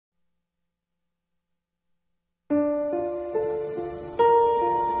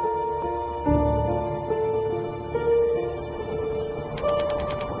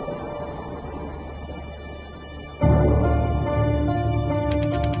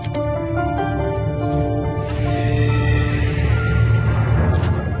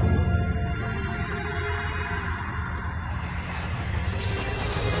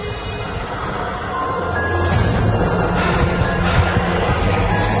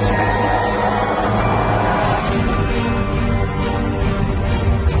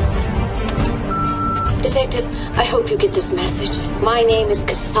I hope you get this message. My name is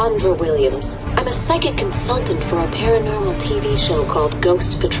Cassandra Williams. I'm a psychic consultant for a paranormal TV show called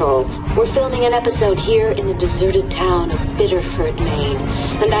Ghost Patrol. We're filming an episode here in the deserted town of Biddeford, Maine,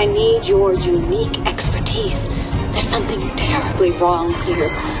 and I need your unique expertise. There's something terribly wrong here.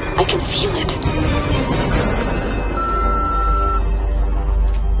 I can feel it.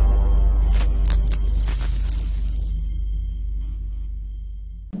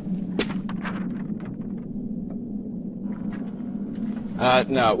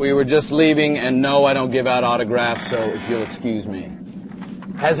 No, we were just leaving, and no, I don't give out autographs, so if you'll excuse me.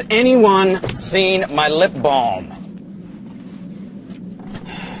 Has anyone seen my lip balm?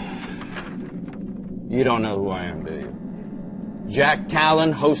 You don't know who I am, do you? Jack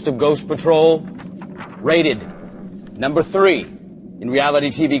Talon, host of Ghost Patrol, rated #3 in reality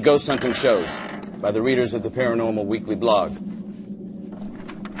TV ghost hunting shows by the readers of the Paranormal Weekly blog.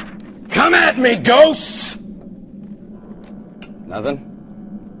 Come at me, ghosts! Nothing?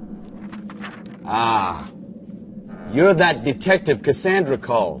 Ah, you're that detective Cassandra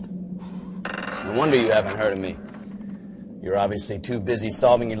called. No wonder you haven't heard of me. You're obviously too busy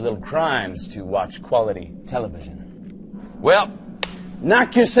solving your little crimes to watch quality television. Well,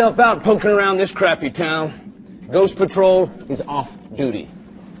 knock yourself out poking around this crappy town. Ghost Patrol is off duty.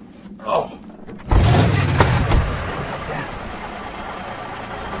 Oh.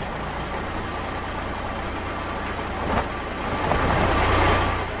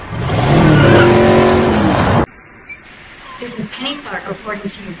 This is Penny Clark reporting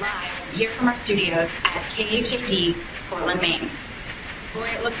to you live here from our studios at KHAD, Portland, Maine. Boy,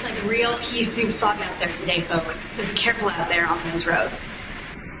 it looks like real pea soup fog out there today, folks. So be careful out there on those roads.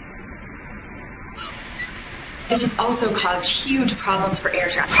 This has also caused huge problems for air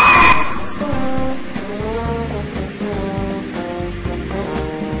traffic.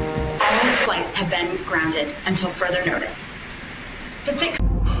 All flights have been grounded until further notice. But they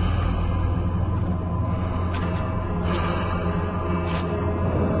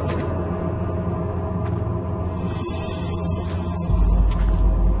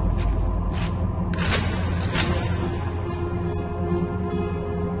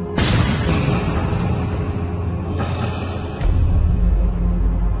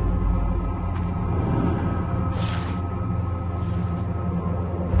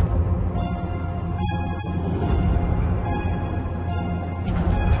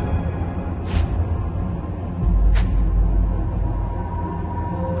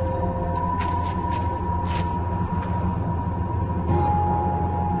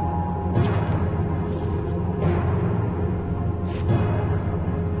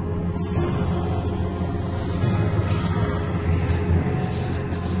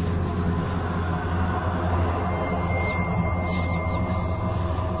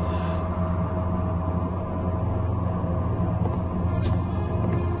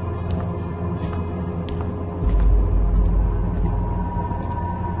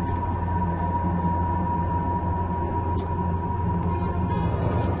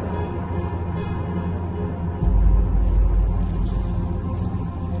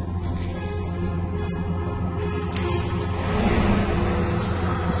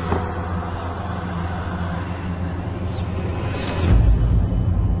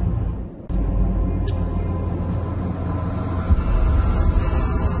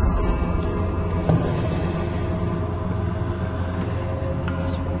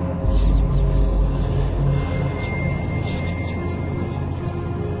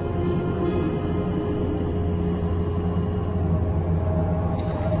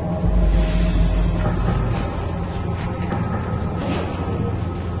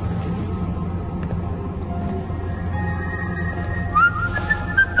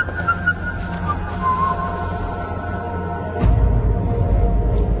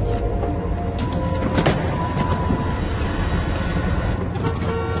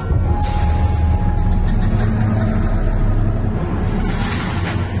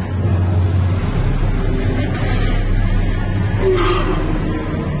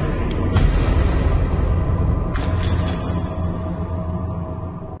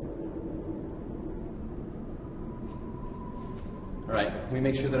Can we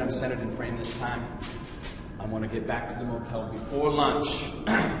make sure that I'm centered and framed this time? I want to get back to the motel before lunch.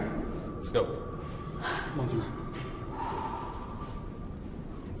 Let's go. 1, 2.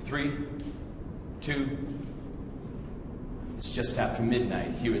 In 3, 2. It's just after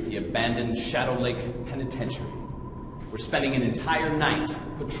midnight here at the abandoned Shadow Lake Penitentiary. We're spending an entire night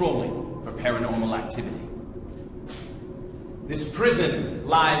patrolling for paranormal activity. This prison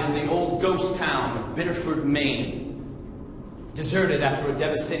lies in the old ghost town of Biddeford, Maine. Deserted after a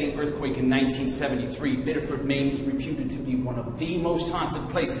devastating earthquake in 1973, Biddeford, Maine is reputed to be one of the most haunted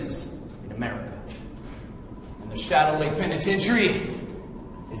places in America. And the Shadow Lake Penitentiary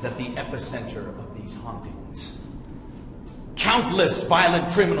is at the epicenter of these hauntings. Countless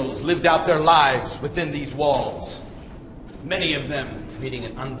violent criminals lived out their lives within these walls, many of them meeting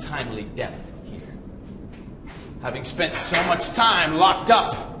an untimely death here. Having spent so much time locked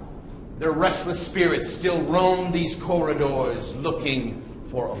up, their restless spirits still roam these corridors looking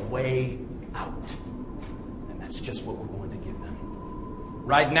for a way out. And that's just what we're going to give them.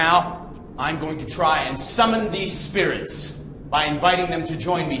 Right now, I'm going to try and summon these spirits by inviting them to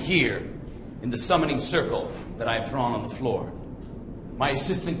join me here in the summoning circle that I've drawn on the floor. My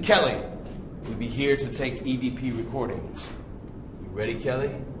assistant, Kelly, will be here to take EVP recordings. You ready,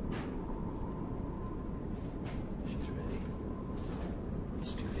 Kelly? She's ready.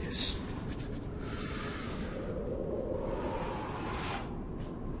 Let's do this.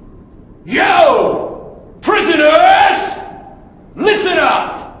 Yo! Prisoners! Listen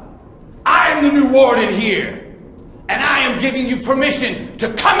up! I am the new warden here, and I am giving you permission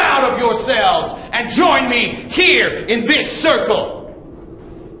to come out of your cells and join me here in this circle.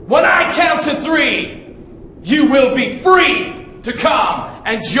 When I count to 3, you will be free to come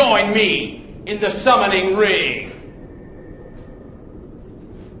and join me in the summoning ring.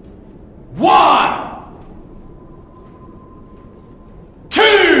 1,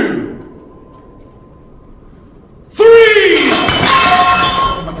 2, 3!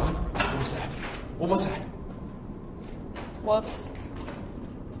 Oh my God, what was that? What was that? Whoops.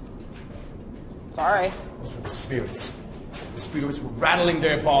 Sorry. Those were the spirits. The spirits were rattling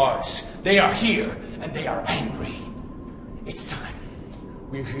their bars. They are here, and they are angry. It's time.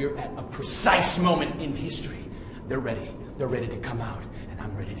 We're here at a precise moment in history. They're ready. They're ready to come out, and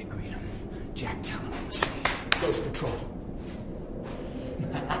I'm ready to greet them. Jack Talon on the scene. Ghost Patrol.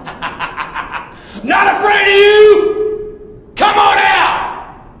 Not afraid of you! Come on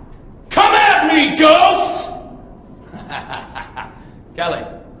out! Come at me, ghosts! Kelly,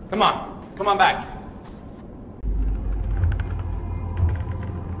 come on. Come on back.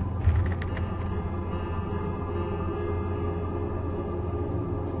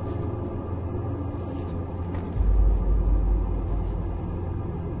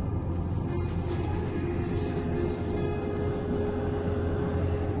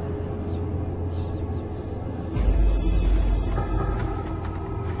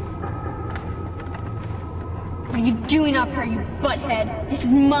 What are you doing up here, you butthead? This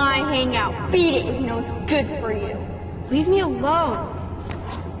is my hangout. Beat it if you know it's good for you. Leave me alone.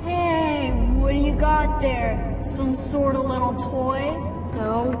 Hey, what do you got there? Some sort of little toy?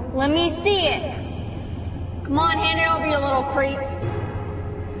 No. Let me see it. Come on, hand it over, you little creep.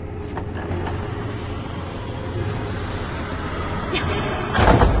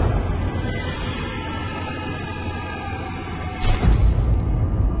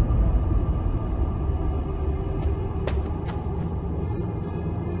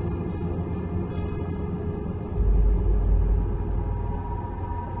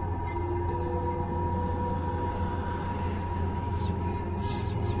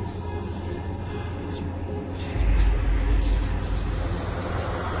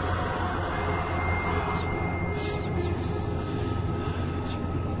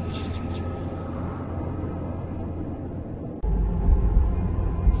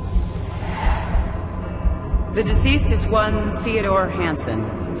 The deceased is one Theodore Hansen.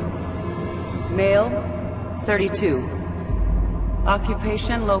 Male, 32.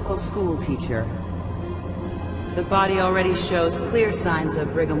 Occupation, local school teacher. The body already shows clear signs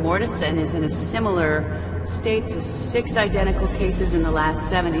of rigor mortis and is in a similar state to 6 identical cases in the last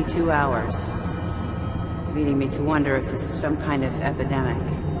 72 hours. Leading me to wonder if this is some kind of epidemic.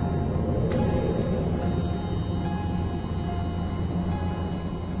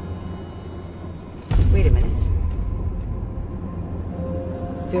 Wait a minute.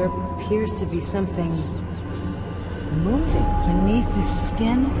 There appears to be something moving beneath the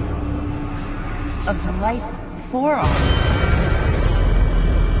skin of the right forearm.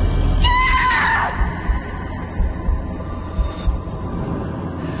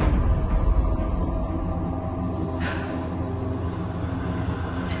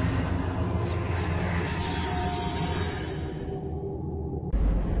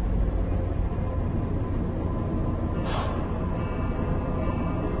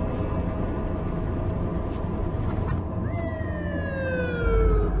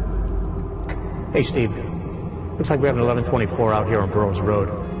 Hey, Steve. Looks like we have an 1124 out here on Burroughs Road.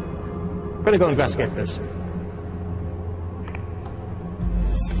 We're gonna go investigate this.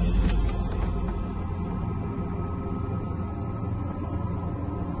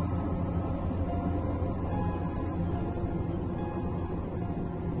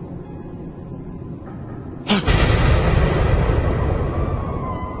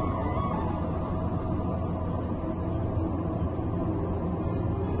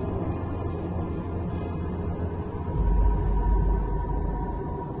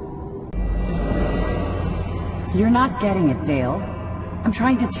 You're not getting it, Dale. I'm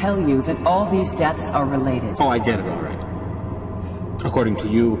trying to tell you that all these deaths are related. Oh, I get it, all right. According to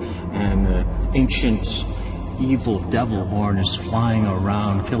you, an ancient, evil devil horn is flying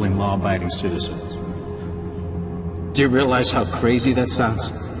around killing law-abiding citizens. Do you realize how crazy that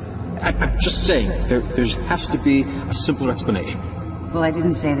sounds? I'm just saying, there has to be a simpler explanation. Well, I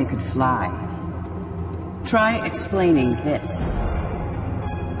didn't say they could fly. Try explaining this.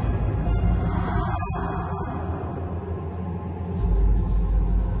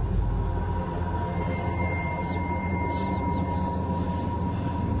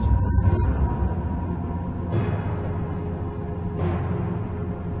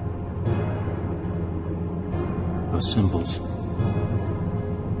 Those symbols.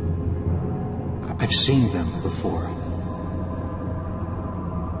 I've seen them before.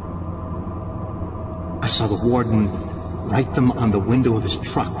 I saw the warden write them on the window of his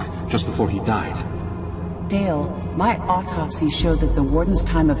truck just before he died. Dale, my autopsy showed that the warden's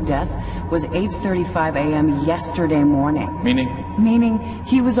time of death was 8:35 a.m. yesterday morning. Meaning? Meaning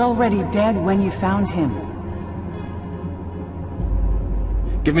he was already dead when you found him.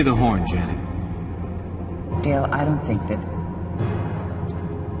 Give me the horn, Janet. Dale, I don't think that...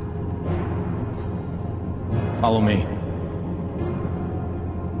 Follow me.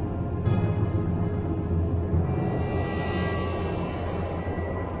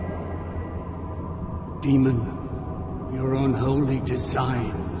 Demon, your unholy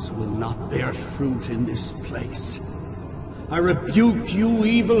designs will not bear fruit in this place. I rebuke you,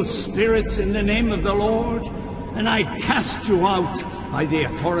 evil spirits, in the name of the Lord, and I cast you out by the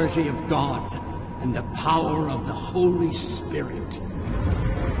authority of God and the power of the Holy Spirit.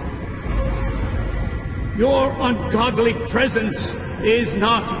 Your ungodly presence is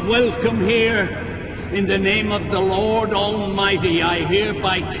not welcome here. In the name of the Lord Almighty, I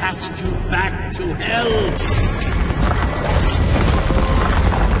hereby cast you back to hell.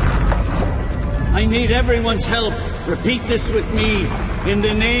 I need everyone's help. Repeat this with me. In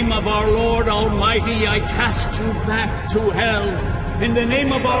the name of our Lord Almighty, I cast you back to hell. In the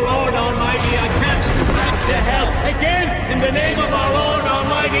name of our Lord Almighty, I cast you back to hell. Again, in the name of our Lord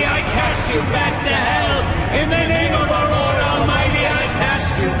Almighty, I cast you back to hell. In the name of our Lord Almighty, I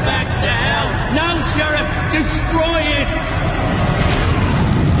cast you back to hell. Now, Sheriff, destroy it!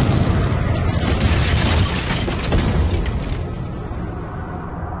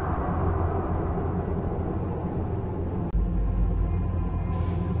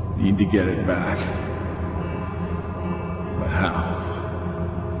 Need to get it back. But how?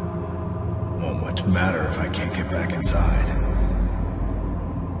 Won't much matter if I can't get back inside.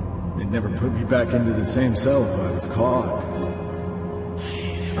 They'd never put me back into the same cell if I was caught.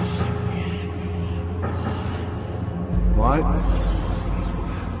 What?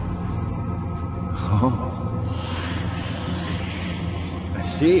 Oh. I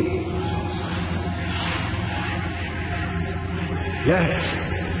see. Yes.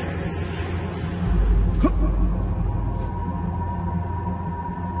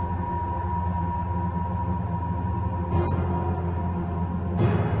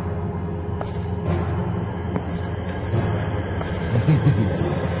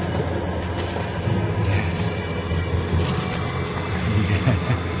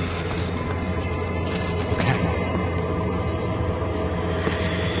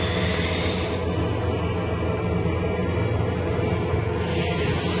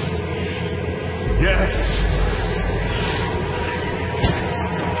 Yes!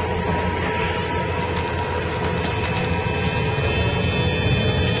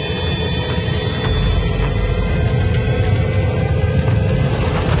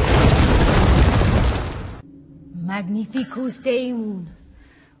 Magnificus Deum.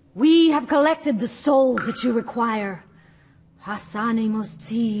 We have collected the souls that you require. Hassanimus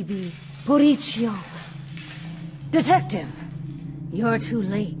tibi puricium. Detective, you're too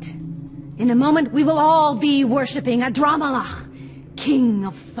late. In a moment, we will all be worshipping Adramalach, King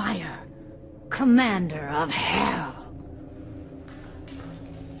of Fire, Commander of Hell.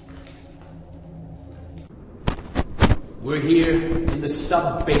 We're here in the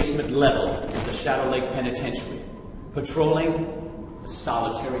sub-basement level of the Shadow Lake Penitentiary, patrolling the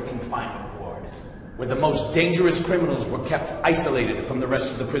solitary confinement ward, where the most dangerous criminals were kept isolated from the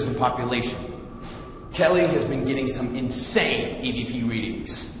rest of the prison population. Kelly has been getting some insane EVP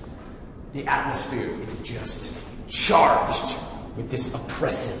readings. The atmosphere is just charged with this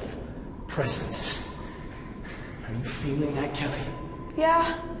oppressive presence. Are you feeling that, Kelly?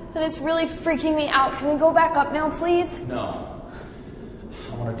 Yeah, and it's really freaking me out. Can we go back up now, please? No.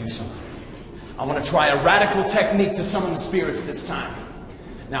 I want to do something. I want to try a radical technique to summon the spirits this time.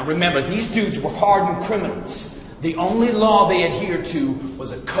 Now remember, these dudes were hardened criminals. The only law they adhered to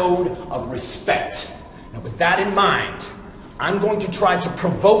was a code of respect. Now, with that in mind, I'm going to try to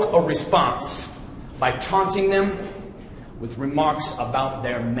provoke a response by taunting them with remarks about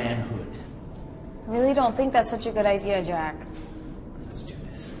their manhood. I really don't think that's such a good idea, Jack. Let's do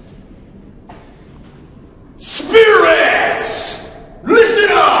this. Spirits! Listen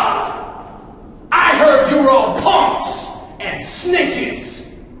up! I heard you were all punks and snitches.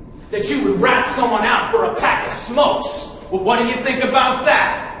 That you would rat someone out for a pack of smokes. Well, what do you think about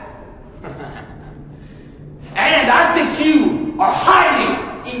that? And I think you are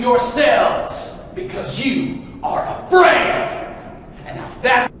hiding in your cells because you are afraid. And if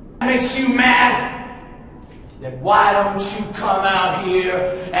that makes you mad, then why don't you come out here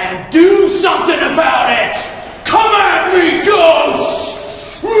and do something about it? Come at me,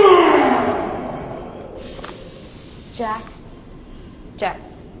 ghosts! Jack? Jack,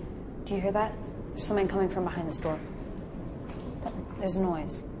 do you hear that? There's something coming from behind this door. There's a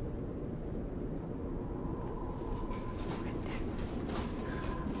noise.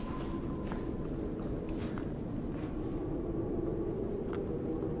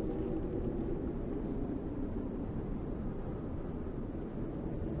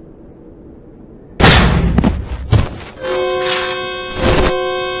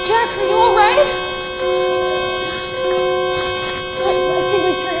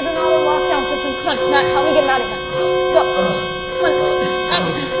 Matt, help me get him out of here. Let's go. Come on.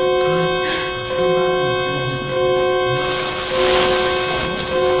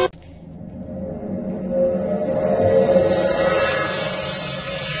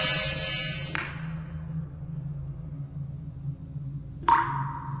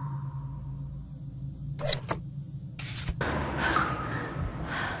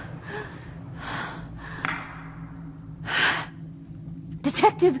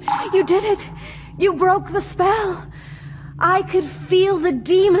 Detective, you did it! You broke the spell! I could feel the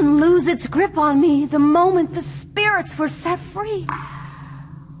demon lose its grip on me the moment the spirits were set free.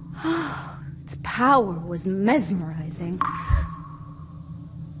 Its power was mesmerizing.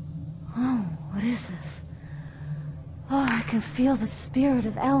 Oh, what is this? Oh, I can feel the spirit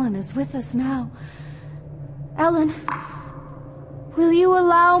of Ellen is with us now. Ellen, will you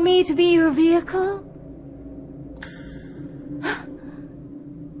allow me to be your vehicle?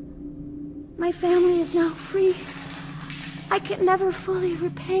 My family is now free. I can never fully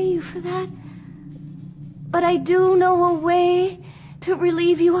repay you for that. But I do know a way to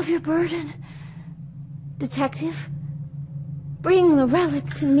relieve you of your burden. Detective, bring the relic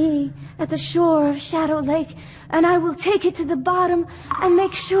to me at the shore of Shadow Lake, and I will take it to the bottom and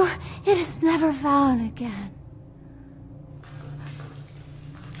make sure it is never found again.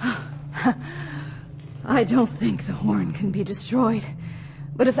 I don't think the horn can be destroyed.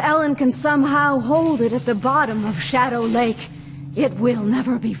 But if Ellen can somehow hold it at the bottom of Shadow Lake, it will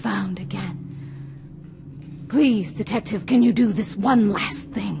never be found again. Please, Detective, can you do this one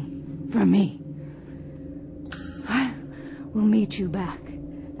last thing for me? I will meet you back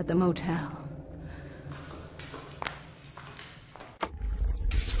at the motel.